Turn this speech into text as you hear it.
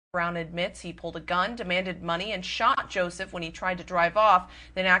Brown admits he pulled a gun, demanded money, and shot Joseph when he tried to drive off,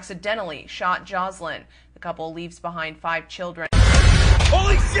 then accidentally shot Jocelyn. The couple leaves behind 5 children.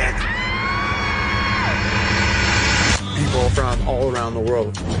 Holy shit! People from all around the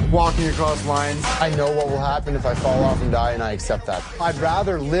world walking across lines. I know what will happen if I fall off and die, and I accept that. I'd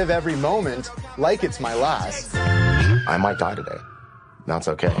rather live every moment like it's my last. I might die today. That's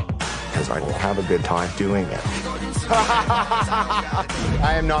okay, because I will have a good time doing it.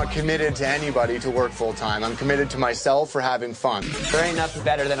 I am not committed to anybody to work full-time. I'm committed to myself for having fun. There ain't nothing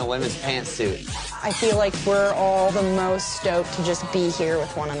better than a women's pantsuit. I feel like we're all the most stoked to just be here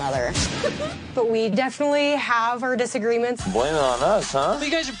with one another. But we definitely have our disagreements. Blame it on us, huh?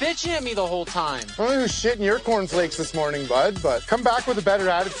 You guys are bitching at me the whole time. I don't know who's shitting your cornflakes this morning, bud, but come back with a better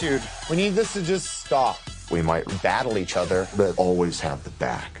attitude. We need this to just stop. We might battle each other, but always have the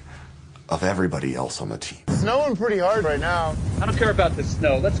back of everybody else on the team. It's snowing pretty hard right now. I don't care about the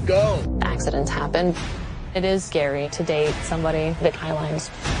snow. Let's go. Accidents happen. It is scary to date somebody that highliners.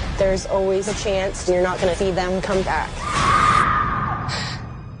 There's always a chance you're not going to see them come back.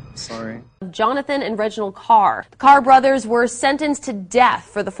 Sorry. Jonathan and Reginald Carr. The Carr brothers were sentenced to death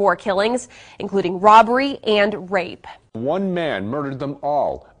for the 4 killings, including robbery and rape. One man murdered them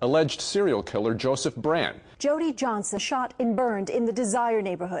all, alleged serial killer Joseph Brand. Jody Johnson shot and burned in the Desire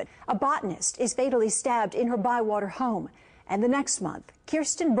neighborhood. A botanist is fatally stabbed in her Bywater home. And the next month,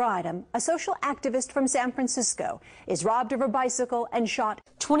 Kirsten Bridham, a social activist from San Francisco, is robbed of her bicycle and shot.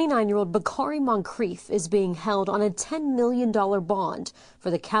 29-year-old Bakari Moncrief is being held on a $10 million bond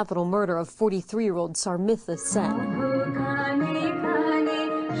for the capital murder of 43-year-old Sarmitha Sen.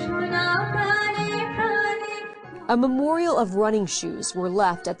 A memorial of running shoes were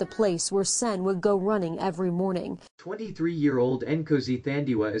left at the place where Sen would go running every morning. 23-year-old Nkosi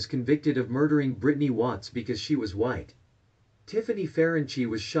Thandiwa is convicted of murdering Brittany Watts because she was white. Tiffany Ferenczi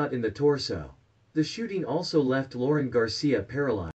was shot in the torso. The shooting also left Lauren Garcia paralyzed.